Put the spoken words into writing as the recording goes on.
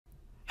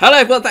Hello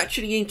everyone, back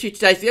tuning into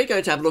today's video.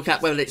 Going to have a look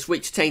at whether it's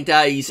week to 10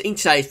 days in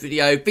today's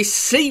video.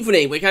 This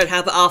evening we're going to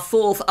have our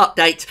fourth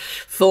update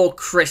for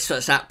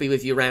Christmas. That'll be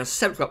with you around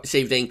 7 o'clock this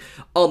evening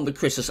on the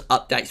Christmas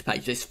updates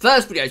page. This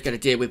first video is going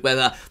to deal with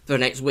weather for the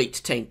next week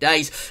to 10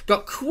 days.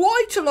 Got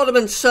quite a lot of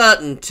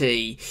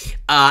uncertainty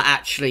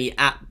actually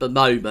at the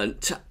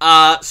moment.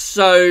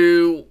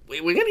 So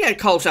we're going to get a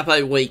cold snap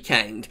over the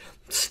weekend.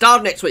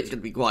 Start of next week is going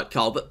to be quite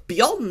cold, but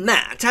beyond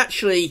that,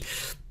 actually,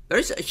 there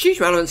is a huge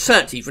amount of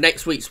uncertainty for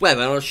next week's weather,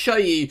 and I'll show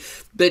you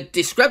the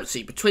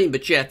discrepancy between the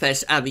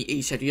GFS and the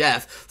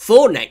ECWF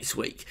for next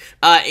week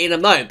in a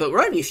moment. But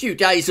we're only a few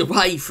days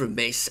away from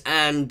this,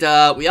 and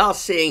we are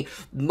seeing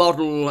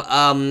model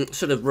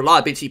sort of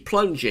reliability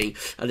plunging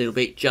a little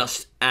bit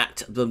just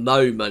at the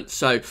moment.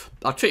 So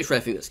I'll treat for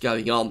everything that's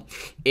going on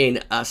in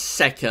a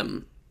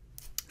second.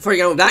 Before we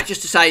go on with that,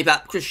 just to say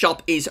that Christmas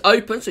Shop is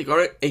open, so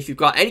if you've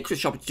got any Christmas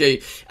shopping to do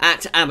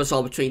at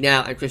Amazon between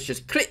now and Christmas,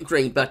 just click the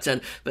green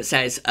button that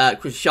says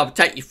Christmas Shop and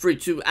take you through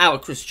to our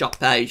Christmas Shop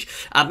page.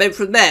 And then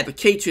from there, the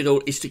key to it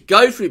all is to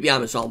go through the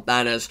Amazon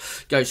banners,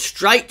 go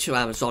straight to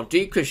Amazon,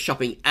 do Christmas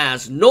shopping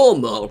as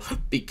normal.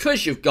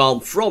 Because you've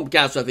gone from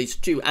Gazovitz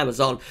to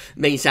Amazon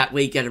means that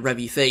we get a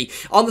revenue fee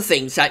on the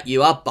things that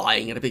you are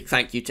buying. And a big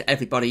thank you to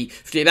everybody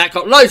for doing that.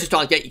 Got loads of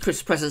time to get your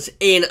Christmas presents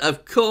in,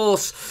 of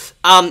course.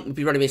 We'll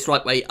be running this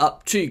right way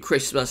up to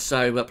Christmas,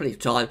 so plenty of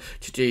time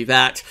to do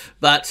that.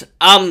 But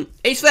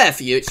it's there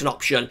for you. It's an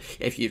option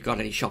if you've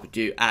got any shopping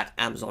to do at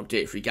Amazon. Do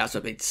it for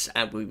Gazovitz,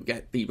 and we will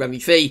get the revenue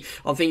fee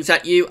on things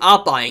that you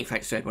are buying.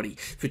 Thanks to everybody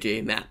for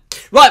doing that.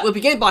 Right, we'll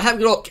begin by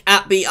having a look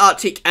at the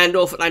Arctic and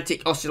North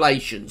Atlantic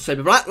oscillation. So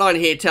the black line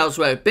here tells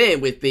where we've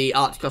been with the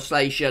Arctic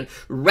oscillation.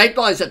 Red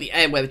line's at the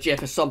end where the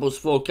GFS Ensemble is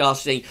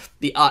forecasting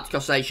the Arctic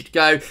oscillation to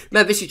go.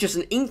 Remember, this is just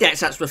an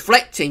index that's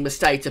reflecting the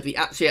state of the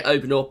atmosphere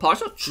over North Pole.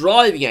 It's not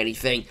driving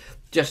anything,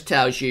 just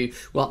tells you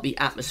what the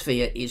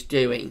atmosphere is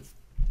doing.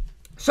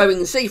 So we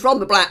can see from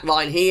the black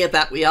line here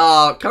that we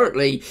are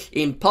currently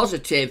in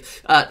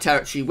positive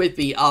territory with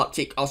the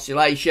Arctic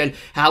oscillation.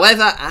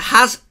 However,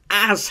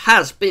 as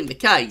has been the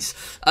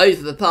case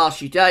over the past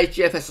few days,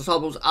 GFS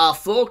ensembles are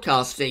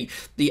forecasting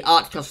the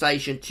Arctic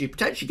oscillation to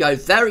potentially go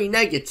very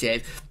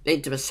negative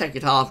into the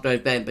second half of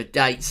November.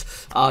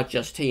 Dates are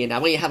just here.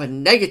 Now, when you have a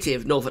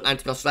negative North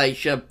Atlantic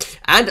oscillation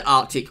and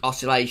Arctic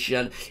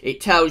oscillation, it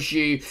tells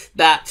you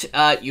that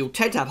you'll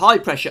tend to have high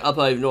pressure up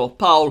over North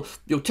Pole.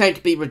 You'll tend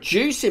to be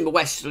reducing the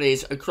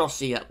westerlies across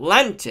the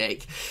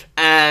Atlantic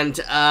and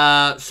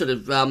sort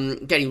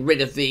of getting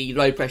rid of the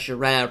low pressure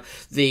around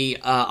the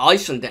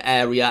Iceland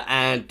area,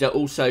 and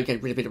also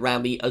getting rid of it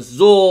around the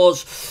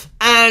Azores.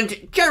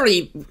 And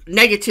generally,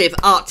 negative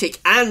Arctic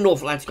and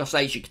North Atlantic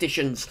oscillation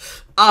conditions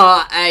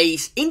are a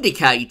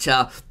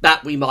indicator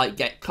that we might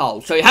get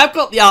cold. So you have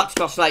got the Arctic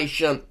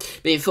oscillation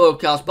being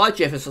forecast by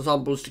GFS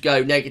ensembles to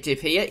go negative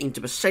here into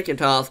the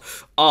second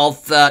half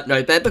of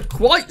November,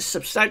 quite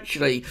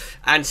substantially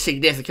and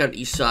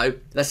significantly so.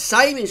 The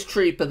same is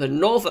true for the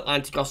North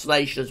Atlantic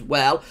oscillation as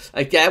well.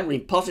 Again, we're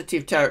in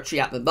positive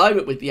territory at the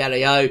moment with the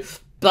NAO,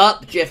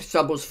 but the GFS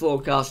ensemble is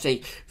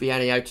forecasting the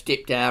NAO to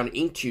dip down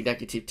into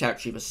negative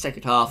territory in the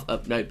second half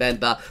of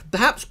November,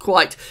 perhaps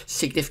quite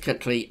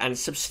significantly and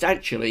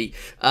substantially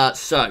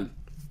so.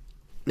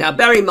 Now,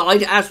 bear in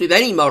mind, as with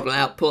any model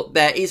output,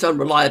 there is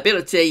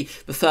unreliability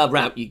the further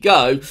out you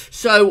go.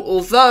 So,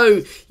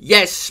 although,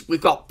 yes, we've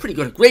got pretty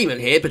good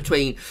agreement here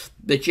between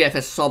the GFS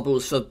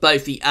ensembles for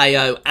both the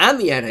AO and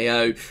the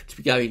NAO to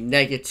be going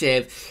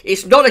negative,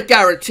 it's not a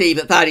guarantee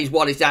that that is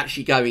what is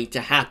actually going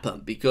to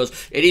happen, because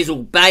it is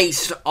all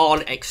based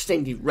on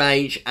extended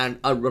range and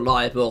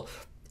unreliable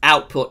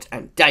output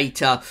and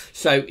data.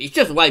 So it's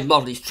just the way the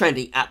model is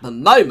trending at the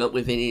moment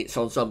within its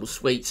ensemble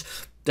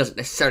suites. Doesn't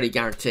necessarily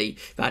guarantee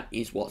that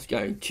is what's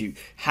going to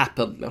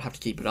happen. We'll have to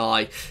keep an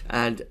eye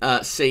and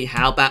see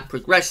how that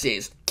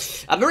progresses.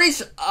 And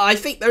I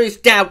think there is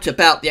doubt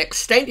about the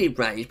extended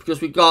range,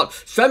 because we've got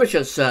so much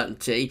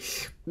uncertainty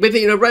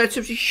within a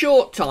relatively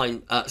short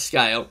time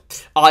scale,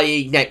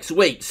 i.e. next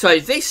week. So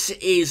this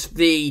is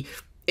the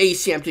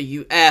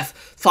ECM2UF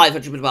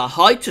 500 millibar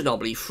height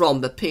anomaly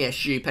from the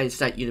PSU, Penn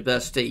State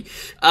University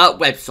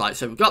website.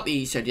 So we've got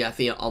the ECM2UF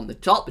here on the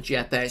top, the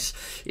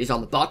GFS is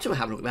on the bottom. We'll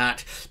have a look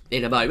at that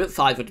in a moment.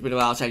 500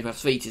 millibars, 85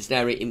 feet is an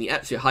area in the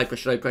atmosphere, high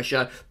pressure, low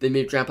pressure, the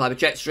mid-ground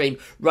jet stream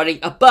running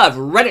above.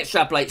 Red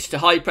extrapolates to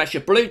high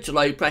pressure, blue to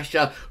low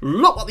pressure.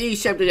 Look what the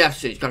ECM2UF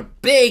is. It's got a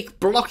big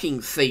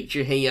blocking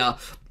feature here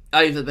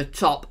over the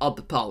top of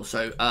the pole.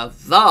 So a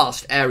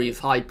vast area of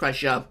high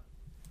pressure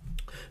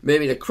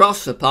moving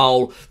across the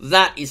pole.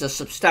 That is a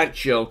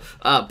substantial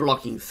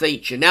blocking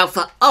feature. Now,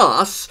 for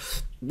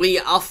us, we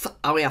are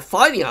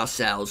finding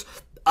ourselves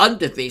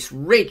under this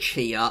ridge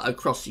here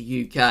across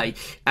the UK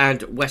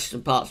and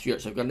western parts of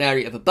Europe. So we've got an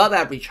area of above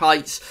average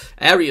heights,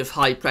 area of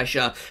high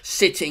pressure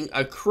sitting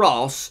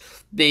across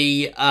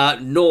the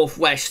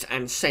northwest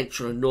and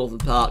central and northern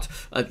part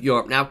of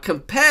Europe. Now,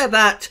 compare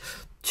that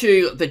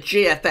to the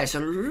GFS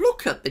and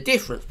look at the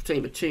difference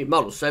between the two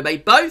models. So they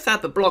both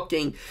have a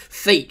blocking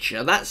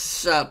feature.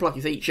 That's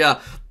blocking feature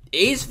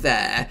is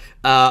there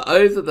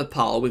over the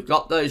pole. We've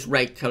got those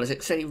red colours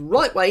extending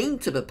right way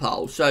into the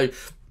pole, so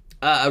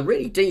a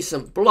really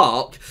decent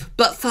block.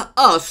 But for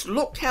us,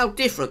 look how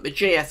different the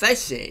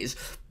GFS is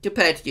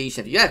compared to the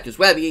ECM, because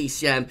where the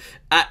ECM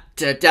at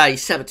day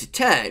 7 to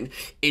 10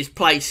 is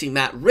placing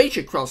that ridge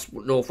across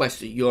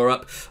northwestern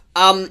Europe,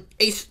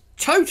 is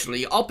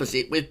totally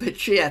opposite with the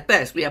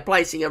GFS. We are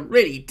placing a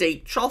really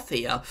deep trough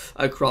here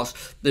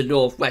across the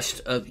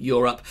northwest of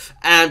Europe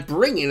and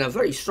bringing a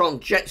very strong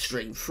jet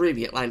stream through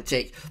the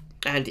Atlantic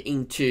and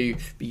into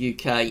the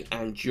UK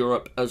and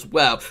Europe as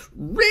well.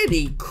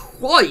 Really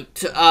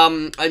quite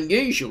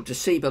unusual to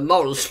see the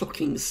models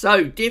looking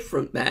so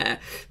different there.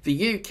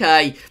 The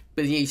UK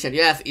with the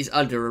ECMWF is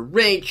under a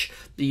ridge.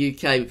 The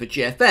UK with the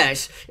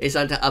GFS is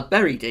under a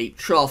very deep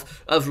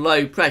trough of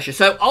low pressure.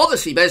 So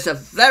obviously there's a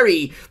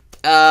very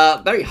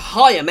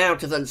high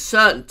amount of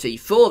uncertainty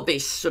for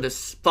this sort of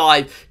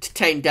 5 to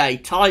 10 day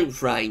time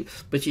frame,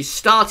 which is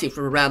starting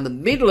from around the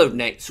middle of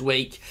next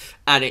week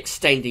and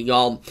extending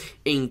on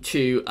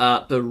into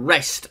the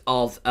rest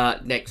of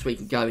next week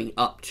and going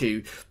up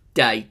to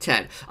day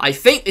 10. I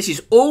think this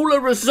is all a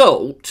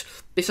result,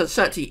 this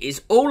uncertainty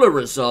is all a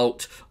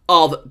result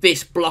of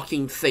this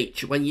blocking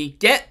feature. When you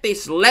get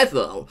this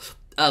level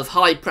of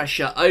high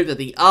pressure over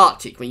the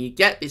Arctic, when you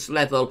get this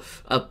level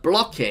of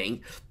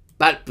blocking,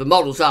 but the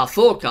models are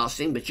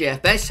forecasting, the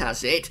GFS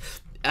has it,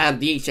 and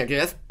the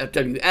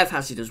ECMWF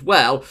has it as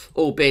well,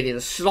 albeit in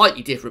a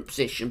slightly different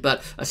position,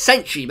 but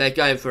essentially they're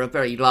going for a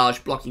very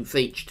large blocking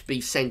feature to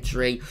be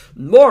centering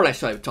more or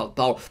less over top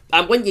the pole.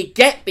 And when you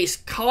get this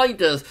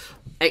kind of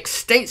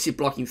extensive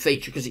blocking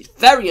feature, because it's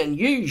very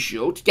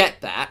unusual to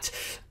get that,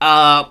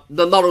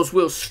 the models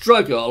will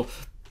struggle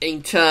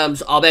in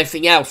terms of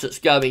everything else that's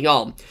going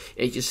on,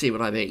 if you see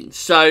what I mean.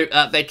 So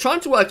they're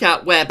trying to work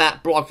out where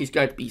that block is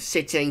going to be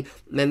sitting,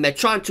 and then they're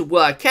trying to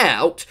work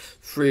out,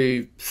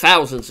 through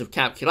thousands of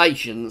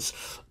calculations,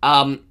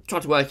 trying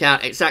to work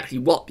out exactly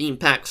what the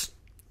impacts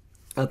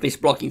of this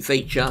blocking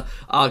feature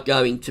are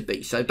going to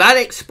be. So that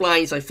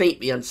explains, I think,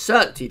 the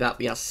uncertainty that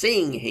we are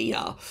seeing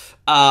here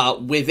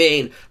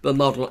within the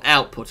model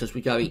output as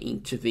we're going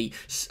into the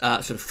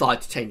sort of 5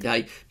 to 10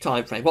 day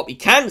time frame. What we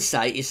can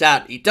say is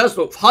that it does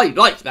look highly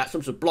likely that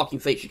some sort of blocking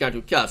feature is going to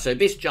occur. So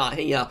this chart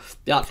here,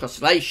 the Arctic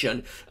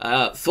Oscillation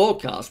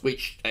forecast,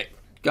 which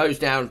goes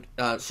down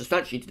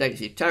substantially into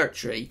negative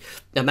territory,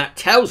 and that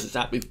tells us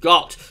that we've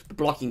got the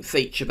blocking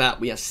feature that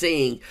we are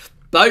seeing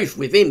both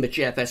within the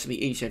GFS and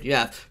the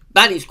ECMWF.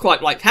 That is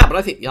quite like to happen.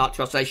 I think the Arctic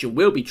Oscillation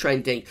will be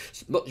trending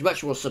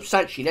much more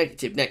substantially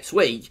negative next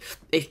week.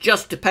 It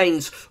just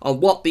depends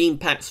on what the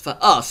impacts for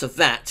us of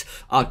that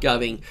are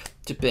going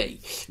to be.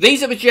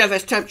 These are the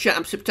GFS temperature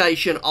and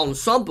precipitation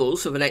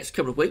ensembles for the next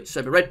couple of weeks.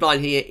 So the red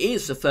line here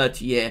is the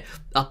 30-year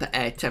upper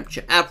air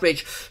temperature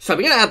average. So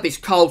we're going to have this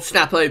cold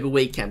snap over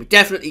weekend. We're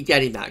definitely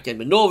getting that. Again,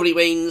 the northerly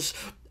winds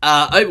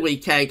over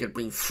weekend going to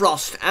bring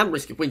frost and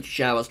risk of winter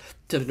showers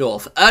to the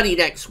north. Early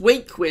next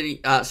week,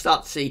 we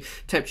start to see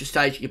temperature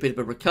staging a bit of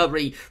a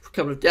recovery for a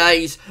couple of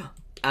days.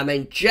 And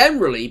then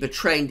generally, the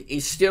trend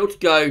is still to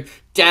go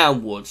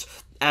downwards.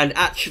 And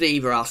actually,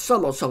 there are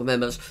some summer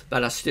members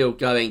that are still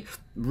going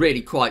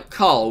really quite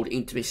cold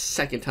into this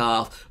second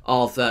half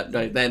of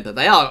November.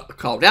 They are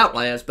cold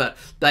outliers, but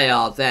they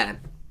are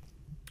there.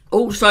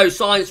 Also,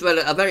 signs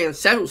that a very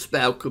unsettled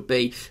spell could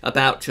be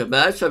about to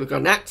emerge. So we've got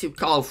an active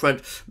cold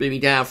front moving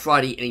down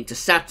Friday and into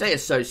Saturday,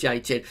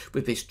 associated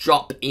with this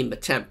drop in the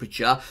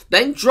temperature.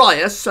 Then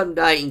drier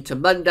Sunday into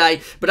Monday.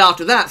 But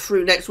after that,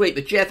 through next week,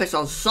 the GFS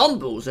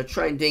ensembles are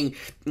trending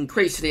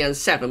increasingly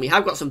unsettled. We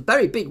have got some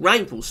very big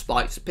rainfall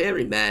spikes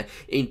appearing there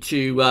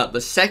into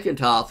the second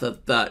half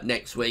of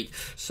next week.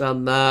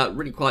 Some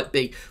really quite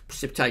big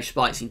precipitation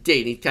spikes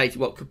indeed, indicating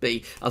what could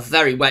be a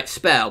very wet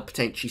spell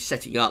potentially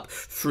setting up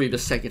through the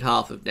second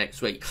half of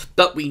next week.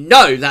 But we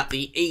know that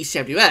the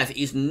ECMWF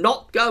is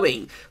not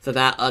going for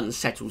that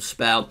unsettled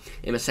spell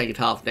in the second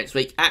half of next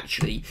week.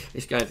 Actually,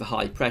 it's going for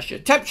high pressure.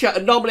 Temperature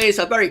anomalies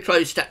are very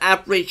close to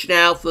average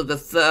now for the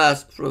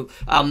Thursday,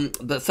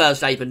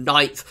 the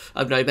 9th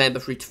of November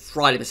through to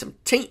Friday, the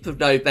 17th of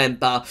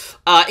November.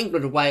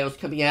 England and Wales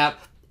coming out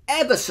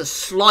ever so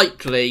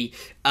slightly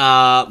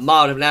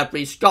milder than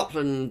average.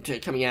 Scotland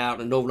coming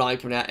out and Northern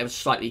Ireland coming out ever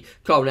so slightly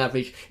colder than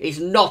average. Is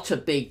not a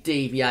big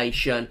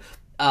deviation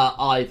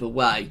either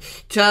way. In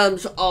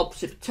terms of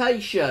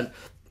precipitation,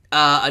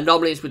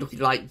 anomalies, we're looking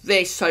like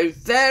this, so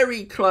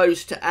very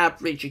close to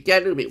average,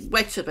 again a little bit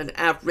wetter than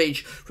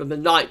average from the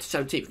 9th to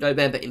 17th of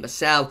November in the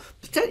south,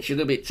 potentially a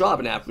little bit drier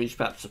than average,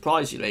 perhaps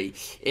surprisingly,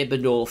 in the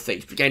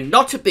northeast. But again,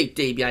 not a big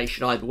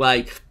deviation either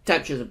way.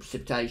 Temperatures and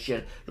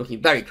precipitation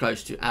looking very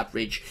close to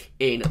average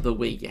in the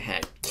week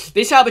ahead.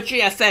 This is how the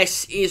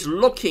GFS is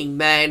looking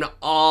then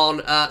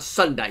on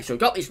Sunday. So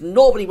we've got this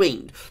northerly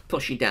wind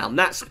pushing down.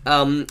 That's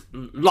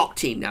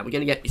locked in now. We're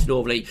going to get this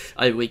northerly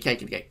over the weekend.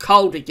 Going to get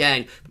cold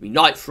again. Could be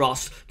night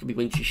frost. Could be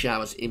winter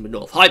showers in the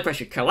north. High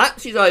pressure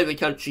collapses over the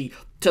country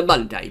to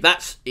Monday.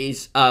 That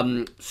is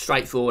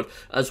straightforward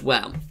as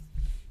well.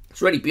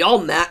 It's really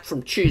beyond that.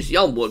 From Tuesday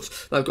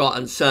onwards, they've got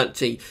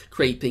uncertainty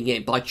creeping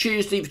in. By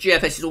Tuesday, the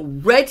GFS is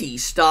already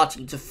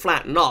starting to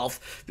flatten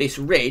off this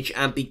ridge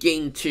and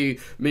begin to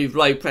move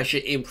low pressure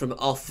in from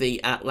off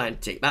the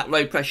Atlantic. That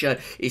low pressure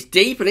is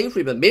deepening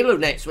through the middle of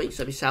next week,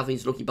 so this is how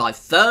things are looking by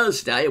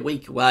Thursday, a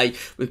week away.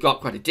 We've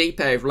got quite a deep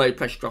area of low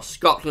pressure across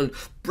Scotland,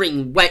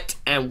 bring wet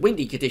and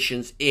windy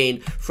conditions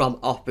in from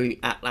off the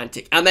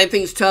Atlantic. And then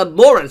things turn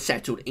more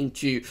unsettled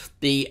into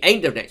the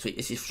end of next week.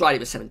 This is Friday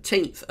the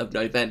 17th of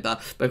November.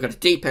 We've got a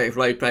deep area of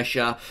low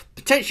pressure,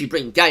 potentially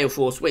bring gale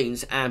force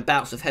winds and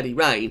bouts of heavy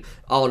rain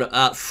on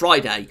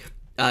Friday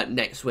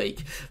next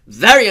week.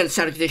 Very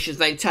unsettled conditions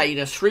maintain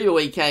us through the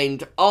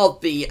weekend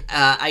of the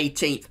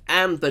 18th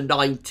and the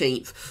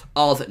 19th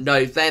of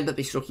November.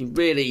 This is looking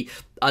really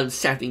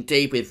unsettling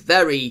deep with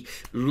very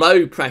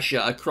low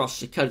pressure across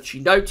the country.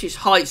 Notice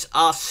heights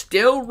are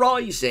still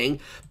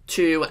rising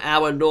to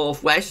our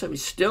northwest, so we're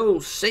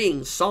still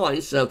seeing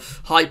signs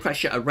of high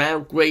pressure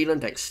around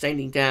Greenland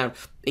extending down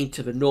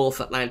into the North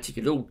Atlantic.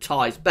 It all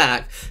ties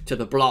back to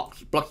the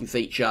blocking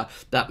feature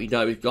that we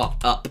know we've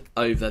got up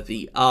over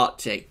the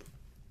Arctic.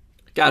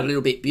 Going a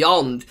little bit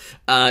beyond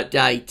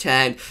day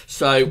 10,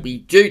 so we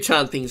do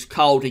turn things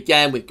cold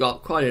again. We've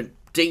got quite a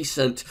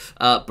decent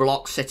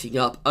block setting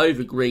up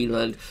over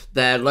Greenland.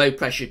 Their low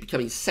pressure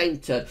becoming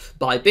centred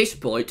by this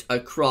point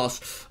across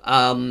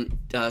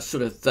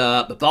sort of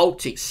the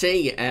Baltic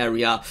Sea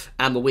area,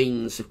 and the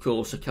winds of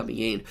course are coming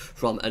in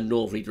from a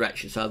northerly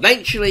direction. So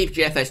eventually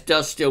the GFS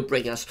does still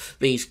bring us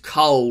these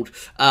cold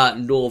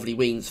northerly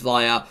winds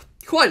via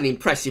quite an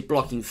impressive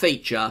blocking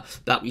feature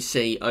that we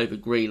see over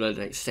Greenland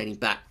and extending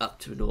back up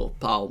to the North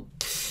Pole.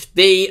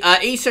 The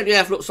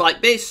ECMWF looks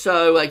like this.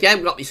 So again,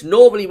 we've got this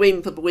northerly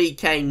wind for the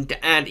weekend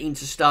and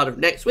into the start of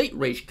next week.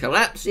 Ridge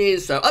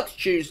collapses, so up to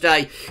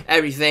Tuesday,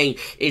 everything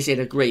is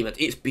in agreement.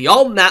 It's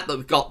beyond that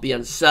we've got the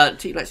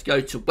uncertainty. Let's go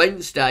to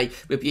Wednesday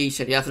with the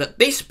ECMWF, and at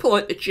this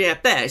point the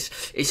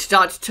GFS is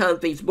starting to turn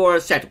things more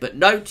unsettled. But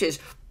notice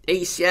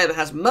ECM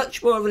has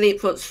much more of an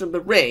influence from the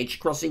ridge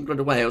across England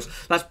and Wales.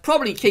 That's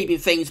probably keeping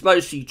things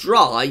mostly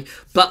dry,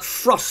 but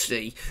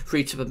frosty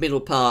through to the middle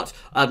part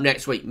of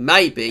next week,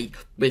 maybe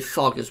with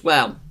fog as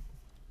well.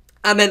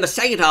 And then the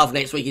second half of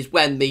next week is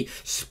when the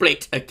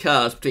split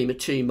occurs between the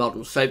two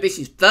models. So this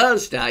is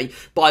Thursday,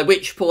 by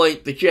which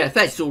point the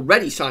GFS is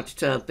already starting to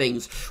turn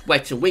things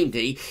wet and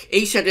windy.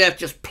 ECMWF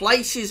just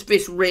places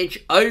this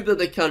ridge over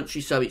the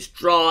country, so it's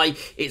dry,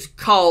 it's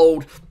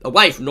cold,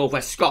 away from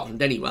northwest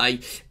Scotland anyway.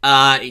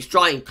 It's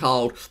dry and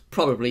cold,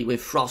 probably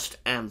with frost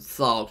and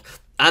fog.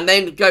 And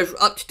then go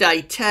up to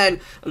day 10,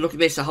 and look at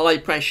this, the high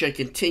pressure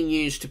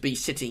continues to be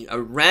sitting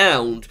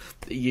around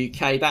the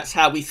UK. That's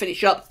how we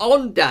finish up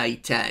on day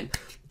 10.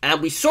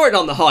 And we saw it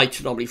on the height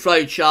anomaly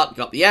flow chart. We've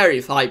got the area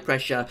of high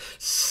pressure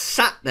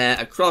sat there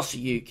across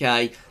the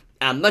UK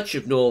and much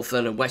of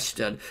northern and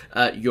western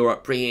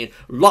Europe, bringing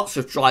lots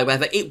of dry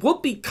weather. It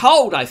would be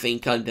cold, I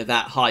think, under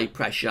that high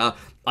pressure.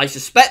 I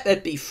suspect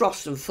there'd be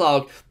frost and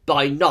fog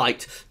by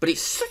night, but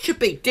it's such a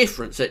big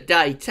difference at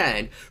day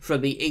 10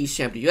 from the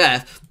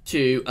ECMWF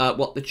to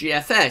what the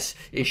GFS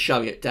is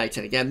showing at day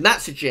 10. Again,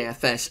 that's a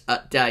GFS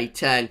at day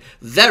 10,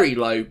 very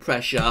low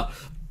pressure,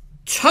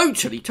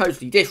 totally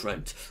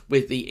different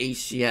with the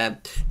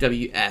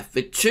ECMWF.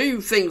 The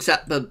two things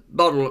that the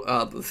model,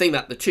 the thing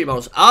that the two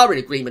models are in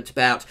agreement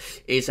about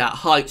is that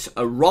heights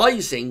are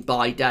rising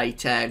by day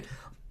 10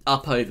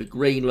 up over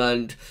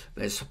Greenland.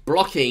 There's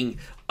blocking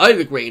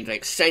over Greenland,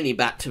 extending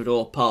back to the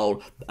North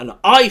Pole, and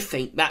I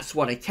think that's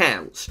what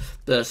accounts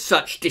for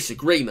such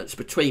disagreements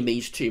between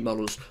these two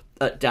models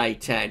at day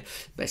 10.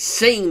 They're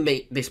seeing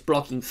this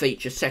blocking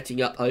feature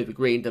setting up over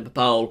Greenland and the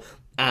Pole,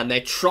 and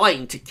they're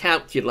trying to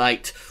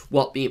calculate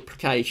what the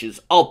implications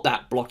of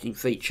that blocking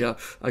feature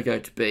are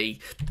going to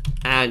be,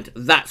 and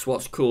that's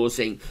what's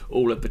causing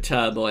all of the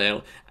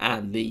turmoil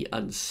and the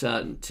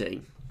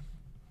uncertainty.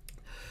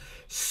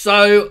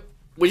 So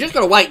we're just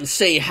going to wait and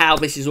see how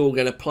this is all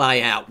going to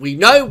play out. We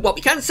know what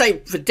we can say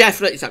for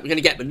definite is that we're going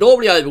to get the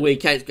normally over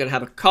weekend. It's going to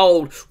have a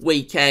cold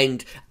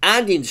weekend,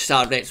 and in the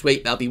start of next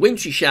week there'll be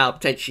wintry shower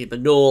potentially in the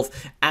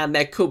north, and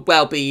there could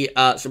well be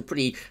some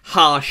pretty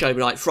harsh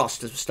overnight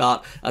frost at the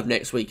start of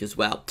next week as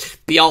well.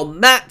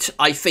 Beyond that,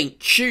 I think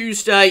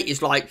Tuesday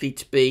is likely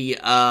to be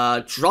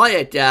a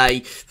drier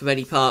day for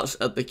many parts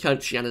of the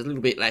country and a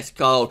little bit less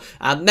cold.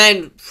 And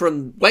then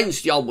from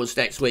Wednesday onwards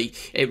next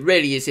week, it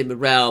really is in the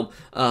realm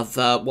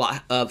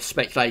of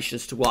speculation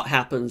as to what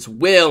happens.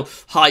 Will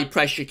high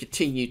pressure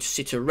continue to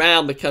sit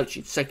around the country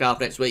in the second half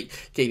of next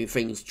week, keeping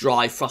things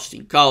dry, frosty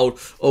and cold,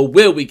 or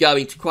will we go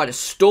into quite a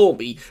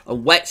stormy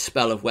and wet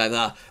spell of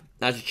weather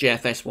as the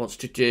GFS wants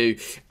to do?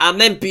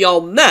 And then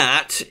beyond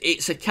that,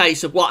 it's a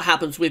case of what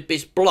happens with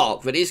this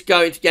block that is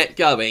going to get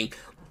going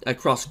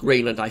across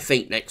Greenland, I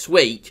think, next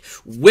week.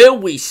 Will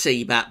we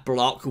see that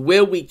block?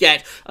 Will we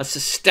get a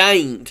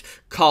sustained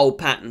cold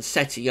pattern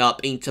setting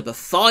up into the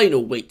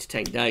final week to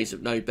 10 days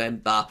of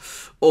November?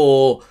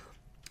 Or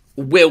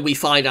will we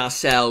find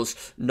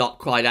ourselves not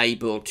quite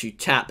able to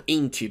tap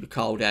into the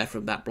cold air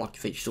from that blocking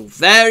feature? So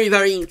very,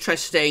 very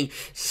interesting,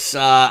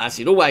 as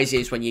it always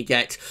is when you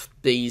get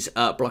these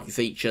blocking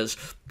features.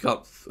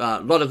 Got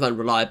a lot of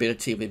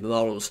unreliability within the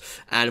models,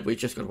 and we're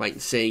just going to wait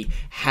and see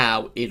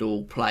how it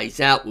all plays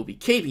out. We'll be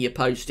keeping you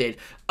posted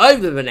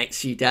over the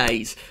next few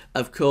days,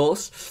 of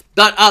course.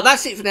 But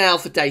that's it for now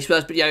for today's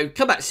first video.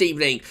 Come back this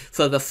evening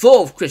for the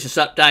 4th Christmas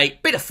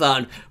update. Bit of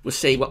fun. We'll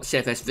see what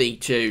CFS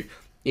V2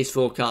 is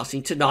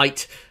forecasting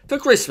tonight for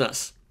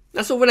Christmas.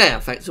 That's all for now.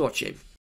 Thanks for watching.